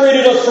has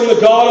separated us from the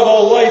God of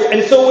all life.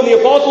 And so when the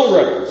apostle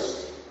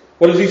writes,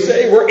 what does he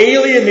say? We're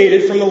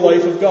alienated from the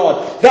life of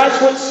God.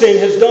 That's what sin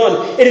has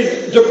done. It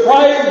has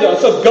deprived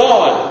us of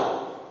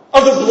God,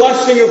 of the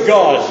blessing of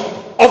God,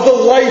 of the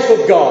life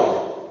of God.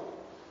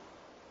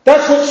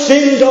 That's what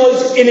sin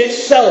does in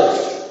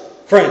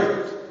itself,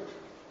 friend.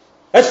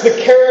 That's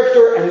the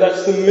character and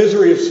that's the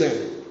misery of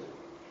sin.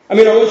 I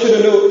want you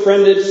to note,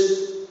 friend,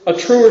 it's a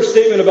truer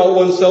statement about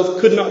oneself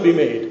could not be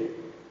made.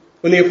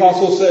 When the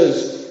apostle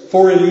says,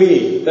 "For in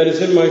me, that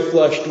is in my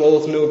flesh,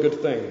 dwelleth no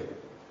good thing."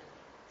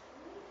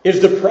 Is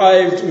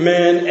deprived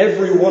man,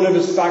 every one of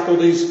his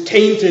faculties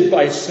tainted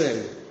by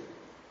sin?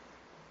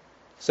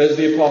 Says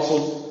the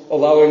apostle,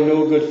 allowing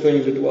no good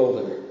thing to dwell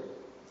there.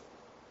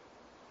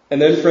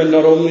 And then, friend,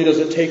 not only does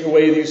it take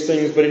away these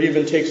things, but it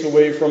even takes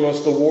away from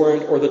us the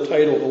warrant or the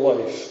title to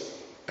life.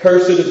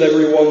 Cursed is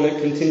every one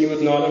that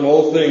continueth not in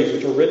all things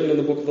which are written in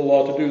the book of the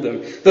law to do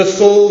them. The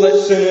soul that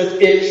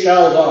sinneth, it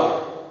shall die.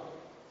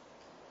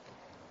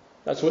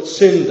 That's what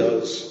sin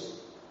does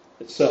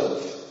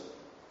itself.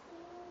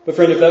 But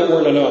friend, if that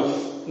weren't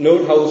enough,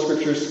 note how the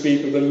Scriptures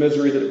speak of the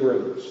misery that it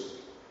brings.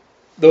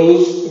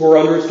 Those who are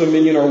under its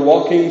dominion are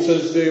walking,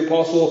 says the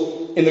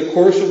apostle, in the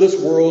course of this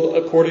world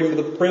according to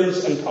the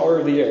prince and power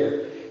of the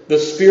air, the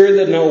spirit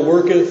that now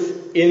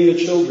worketh in the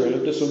children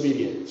of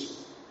disobedience.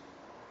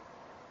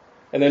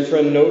 And then,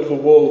 friend, note the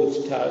woe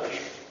that's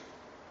attached.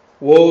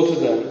 Woe to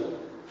them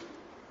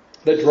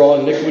that draw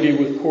iniquity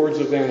with cords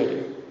of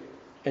vanity,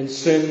 and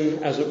sin,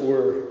 as it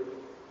were,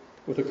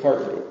 with a cart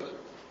rope.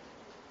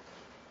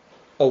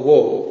 A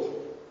woe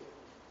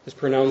is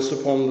pronounced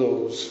upon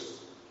those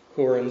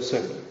who are in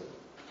sin.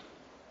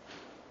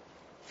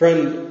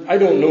 Friend, I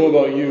don't know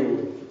about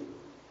you,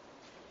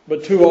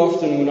 but too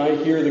often when I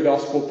hear the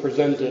gospel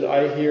presented,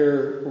 I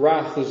hear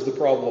wrath is the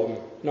problem,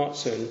 not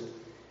sin.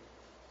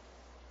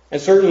 And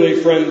certainly,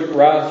 friend,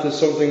 wrath is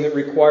something that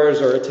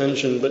requires our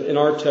attention, but in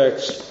our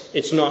text,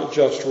 it's not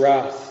just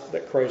wrath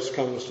that Christ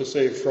comes to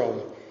save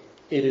from.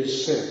 It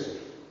is sin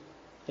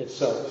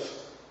itself.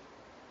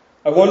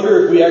 I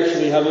wonder if we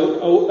actually have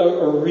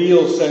a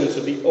real sense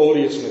of the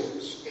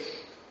odiousness,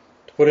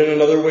 to put it in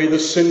another way, the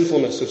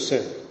sinfulness of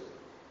sin.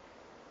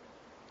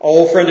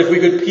 Oh, friend, if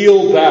we could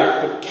peel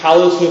back the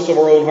callousness of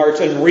our own hearts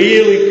and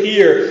really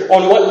peer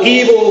on what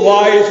evil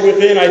lies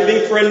within, I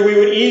think, friend, we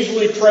would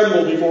easily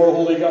tremble before a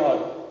holy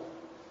God.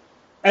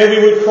 And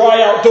we would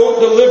cry out, don't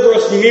deliver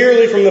us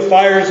merely from the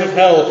fires of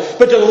hell,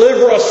 but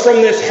deliver us from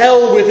this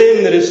hell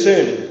within that is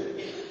sin.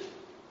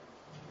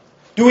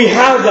 Do we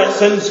have that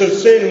sense of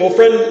sin? Well,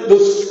 friend, the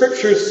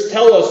Scriptures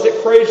tell us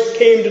that Christ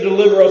came to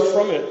deliver us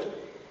from it,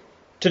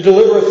 to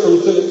deliver us from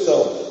sin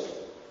itself.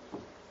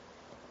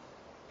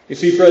 You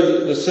see,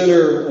 friend, the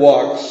sinner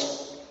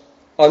walks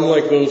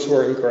unlike those who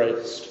are in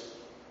Christ.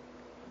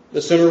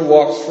 The sinner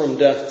walks from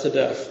death to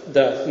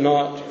death,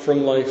 not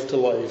from life to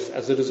life,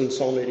 as it is in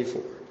Psalm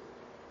 84.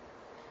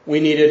 We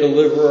need a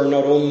deliverer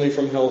not only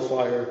from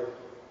hellfire,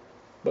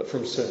 but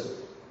from sin.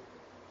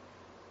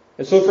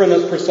 And so, friend,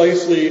 that's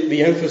precisely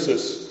the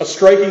emphasis, a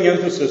striking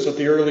emphasis at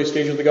the early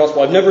stage of the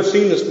gospel. I've never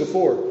seen this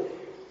before.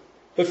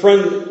 But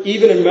friend,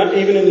 even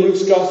in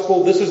Luke's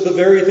gospel, this is the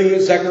very thing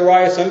that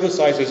Zacharias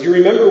emphasizes. You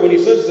remember when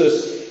he says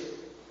this,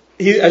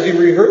 as he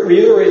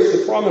reiterates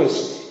the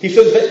promise, he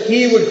says that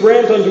he would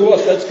grant unto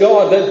us, that's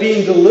God, that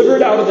being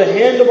delivered out of the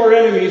hand of our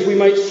enemies, we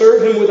might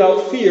serve him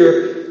without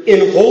fear,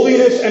 in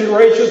holiness and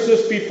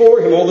righteousness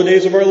before him all the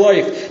days of our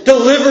life.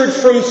 Delivered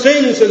from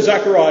sin, says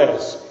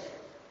Zacharias.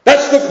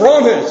 That's the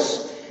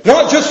promise.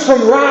 Not just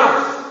from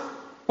wrath,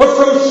 but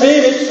from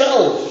sin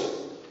itself.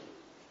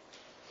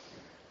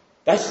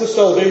 That's the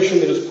salvation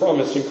that is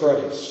promised in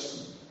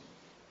Christ.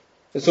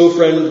 And so,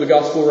 friend, the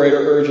gospel writer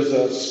urges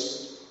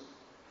us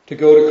to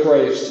go to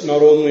Christ,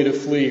 not only to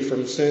flee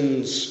from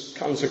sin's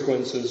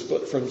consequences,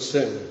 but from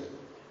sin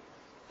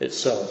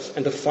itself,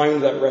 and to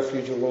find that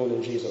refuge alone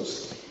in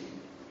Jesus.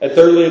 And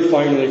thirdly and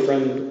finally,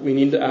 friend, we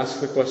need to ask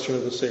the question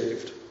of the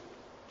saved.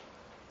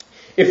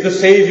 If the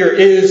Savior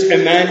is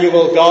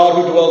Emmanuel, God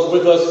who dwells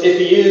with us, if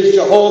He is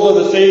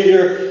Jehovah the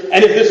Savior,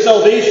 and if this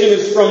salvation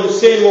is from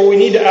sin, well, we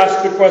need to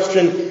ask the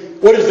question,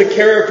 what is the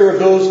character of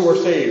those who are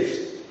saved?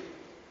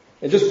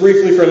 And just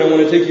briefly, friend, I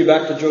want to take you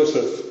back to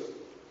Joseph.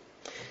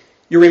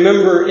 You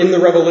remember in the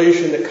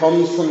revelation that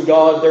comes from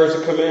God, there is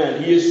a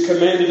command. He is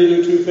commanded to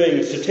do two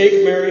things, to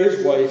take Mary,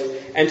 his wife,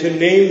 and to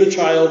name the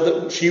child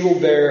that she will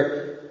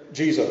bear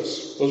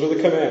Jesus. Those are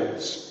the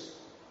commands.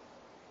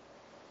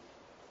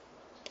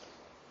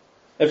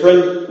 And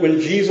friend,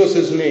 when Jesus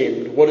is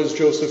named, what is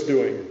Joseph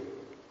doing?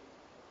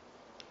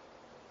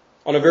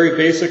 On a very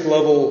basic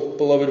level,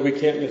 beloved, we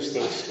can't miss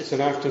this. It's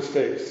an act of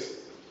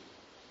faith.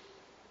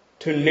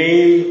 To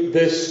name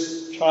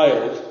this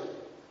child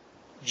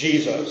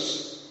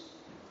Jesus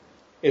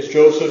is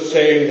Joseph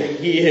saying that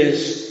he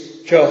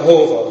is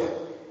Jehovah,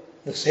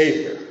 the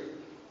Savior.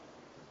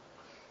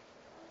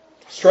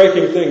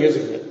 Striking thing,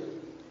 isn't it?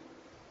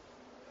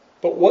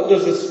 But what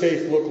does this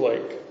faith look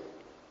like?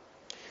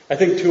 I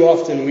think too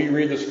often we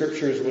read the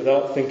Scriptures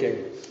without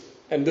thinking.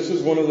 And this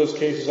is one of those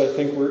cases I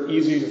think we're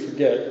easy to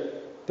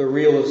forget the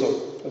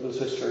realism of this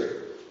history.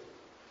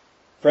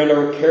 Friend,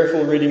 our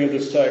careful reading of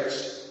this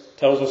text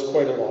tells us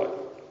quite a lot.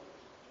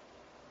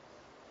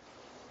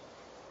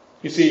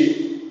 You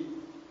see,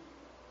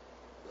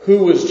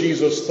 who was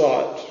Jesus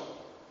thought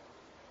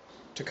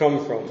to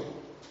come from?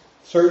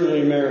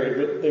 certainly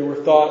Mary, but they were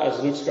thought, as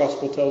Luke's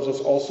Gospel tells us,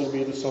 also to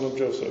be the son of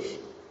Joseph.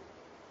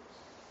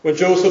 When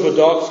Joseph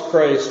adopts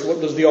Christ,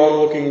 what does the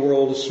onlooking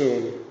world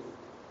assume?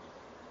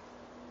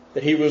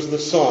 That he was the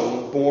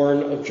son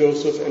born of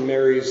Joseph and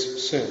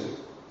Mary's sin,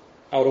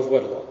 out of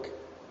wedlock.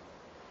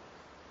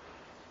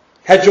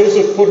 Had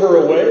Joseph put her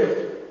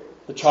away,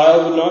 the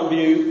child would not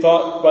be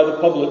thought by the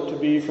public to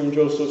be from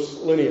Joseph's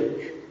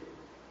lineage.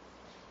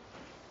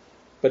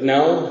 But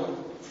now,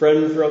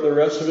 friend, throughout the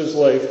rest of his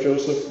life,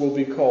 Joseph will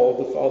be called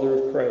the father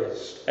of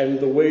Christ. And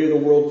the way the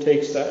world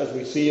takes that, as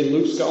we see in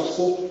Luke's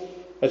Gospel,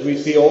 as we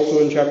see also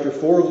in chapter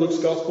 4 of Luke's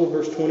Gospel,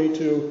 verse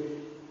 22,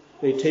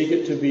 they take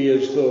it to be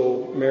as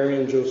though Mary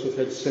and Joseph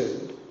had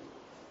sinned,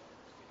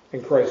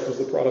 and Christ was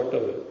the product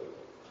of it.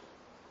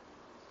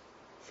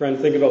 Friend,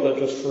 think about that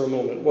just for a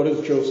moment. What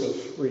is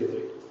Joseph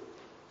really?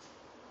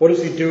 What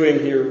is he doing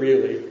here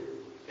really?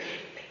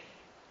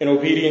 In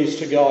obedience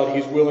to God,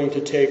 he's willing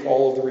to take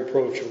all of the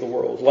reproach of the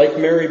world, like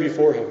Mary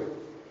before him.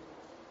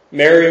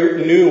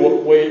 Mary knew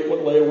what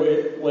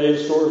lay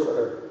in store for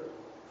her.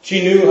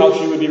 She knew how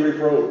she would be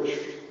reproached.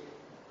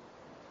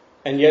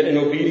 And yet, in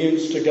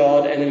obedience to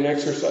God and in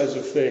exercise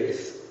of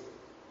faith,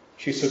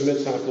 she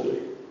submits happily.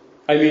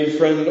 I mean,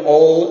 friend, in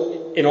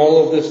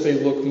all of this, they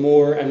look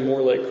more and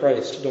more like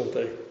Christ, don't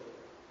they?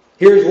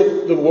 Here's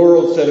what the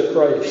world said of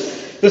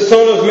Christ. The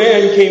Son of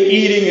Man came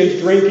eating and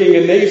drinking,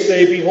 and they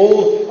say,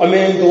 behold, a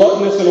man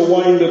gluttonous and a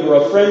wine-bibber,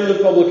 a friend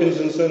of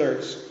publicans and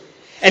sinners.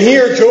 And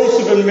here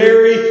Joseph and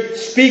Mary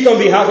speak on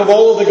behalf of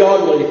all of the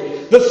godly.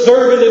 The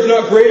servant is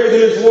not greater than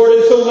his Lord,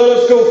 and so let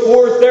us go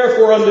forth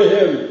therefore unto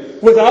him,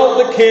 without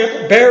the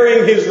camp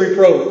bearing his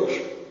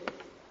reproach.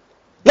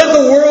 Let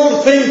the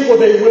world think what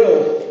they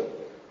will.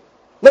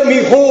 Let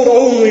me hold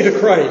only to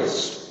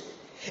Christ.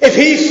 If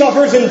he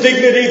suffers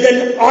indignity,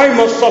 then I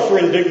must suffer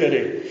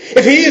indignity.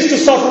 If he is to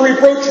suffer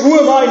reproach, who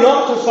am I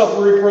not to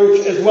suffer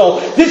reproach as well?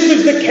 This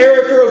is the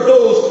character of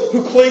those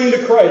who cling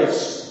to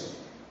Christ.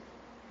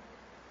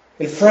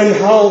 And friend,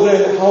 how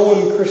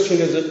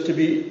unchristian is it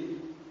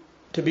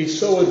to be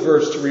so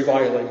adverse to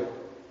reviling?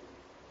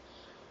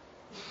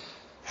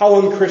 How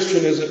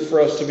unchristian is it for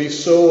us to be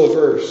so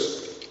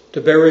averse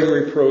to bearing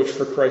reproach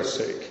for Christ's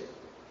sake?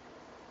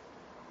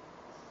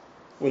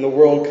 When the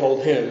world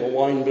called him a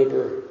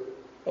wine-bibber,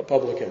 a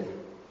publican,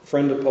 a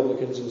friend of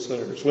publicans and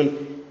sinners.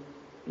 When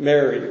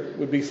Mary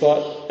would be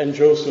thought, and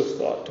Joseph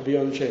thought, to be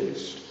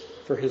unchaste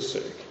for his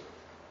sake.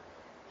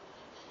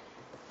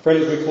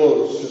 Friend, as we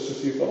close, just a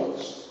few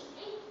thoughts.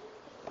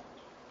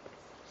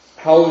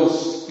 How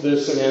is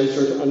this an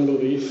answer to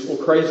unbelief? Well,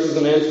 Christ is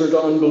an answer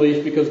to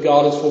unbelief because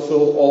God has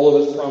fulfilled all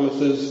of his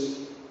promises,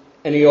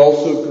 and he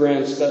also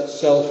grants that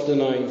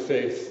self-denying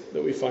faith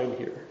that we find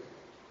here.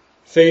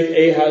 Faith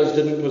Ahaz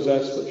didn't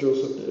possess, but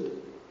Joseph did.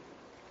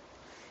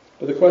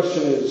 But the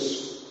question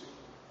is,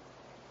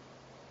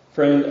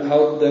 friend,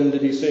 how then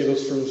did he save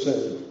us from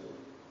sin?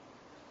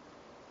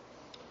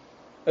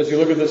 As you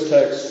look at this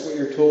text, what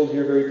you're told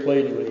here very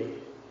plainly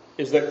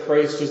is that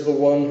Christ is the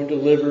one who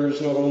delivers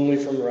not only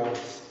from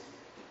wrath,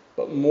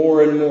 but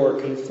more and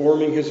more,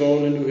 conforming his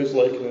own into his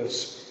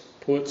likeness,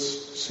 puts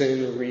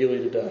sin really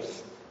to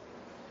death.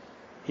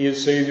 He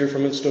is Savior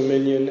from its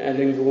dominion, and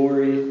in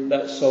glory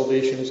that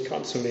salvation is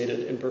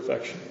consummated in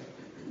perfection.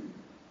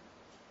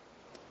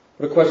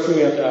 The question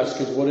we have to ask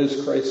is, what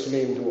is Christ's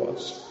name to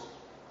us?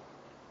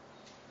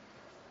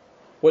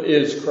 What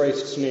is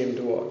Christ's name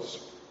to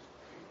us?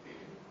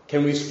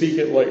 Can we speak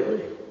it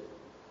lightly?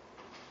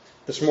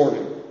 This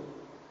morning,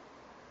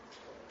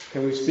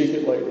 can we speak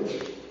it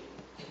lightly?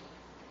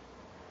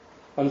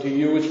 Unto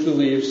you which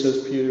believe,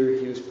 says Peter,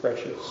 he is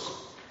precious.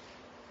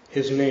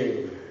 His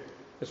name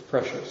is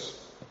precious.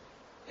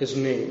 His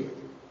name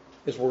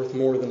is worth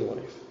more than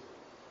life.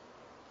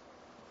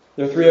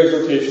 There are three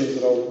exhortations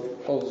that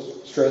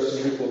I'll stress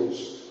as we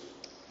close.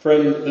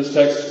 Friend, this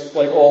text,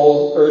 like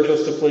all,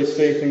 urges us to place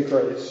faith in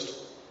Christ.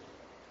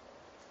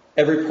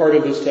 Every part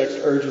of this text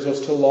urges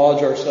us to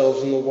lodge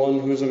ourselves in the one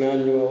who is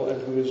Emmanuel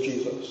and who is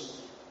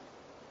Jesus.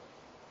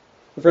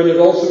 Friend, it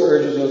also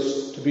urges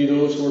us to be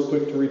those who are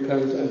quick to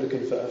repent and to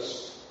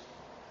confess.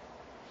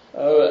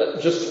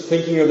 Just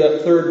thinking of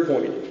that third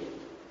point.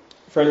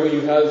 Friend, what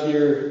you have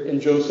here in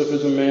Joseph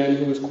is a man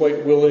who is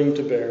quite willing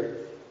to bear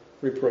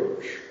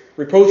reproach.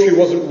 Reproach he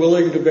wasn't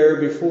willing to bear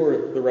before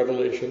the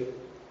revelation,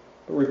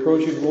 but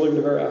reproach he's willing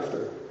to bear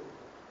after.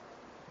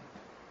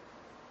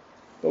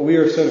 But we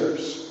are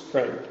sinners,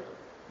 friend.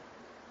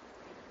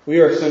 We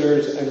are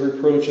sinners, and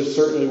reproach is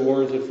certainly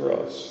warranted for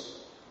us.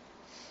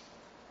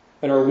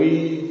 And are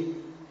we,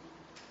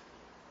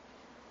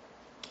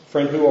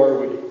 friend, who are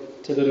we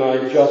to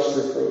deny just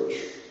reproach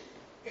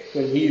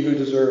when he who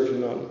deserves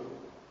none,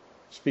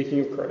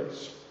 speaking of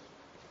Christ,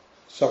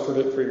 suffered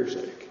it for your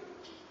sake?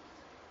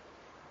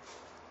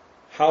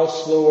 How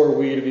slow are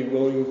we to be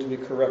willing to be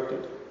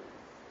corrected,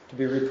 to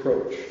be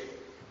reproached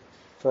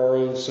for our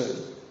own sin,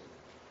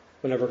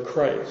 whenever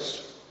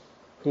Christ,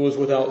 who was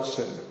without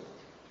sin,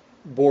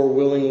 bore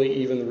willingly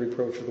even the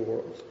reproach of the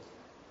world?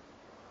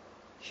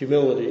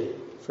 Humility,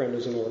 friend,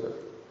 is in order.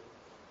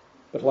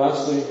 But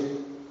lastly,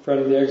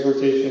 friend, the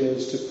exhortation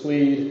is to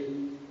plead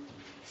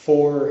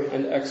for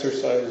and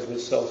exercise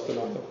this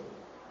self-denial.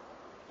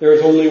 There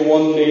is only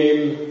one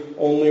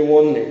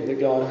name that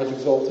God has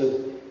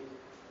exalted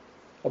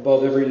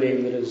above every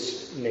name that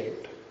is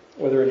named,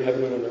 whether in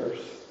heaven or on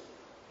earth,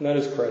 and that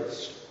is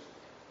Christ.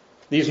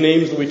 These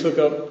names that we took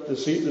up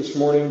this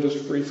morning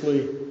just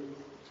briefly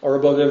are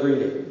above every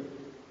name,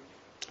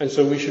 and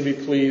so we should be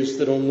pleased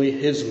that only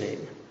His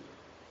name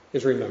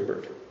is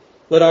remembered.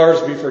 Let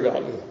ours be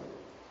forgotten,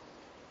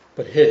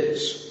 but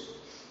His,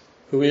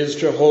 who is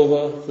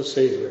Jehovah the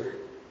Savior,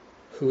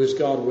 who is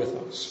God with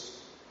us,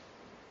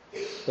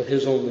 let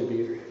His only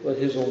be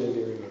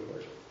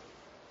remembered.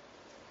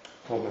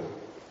 Amen.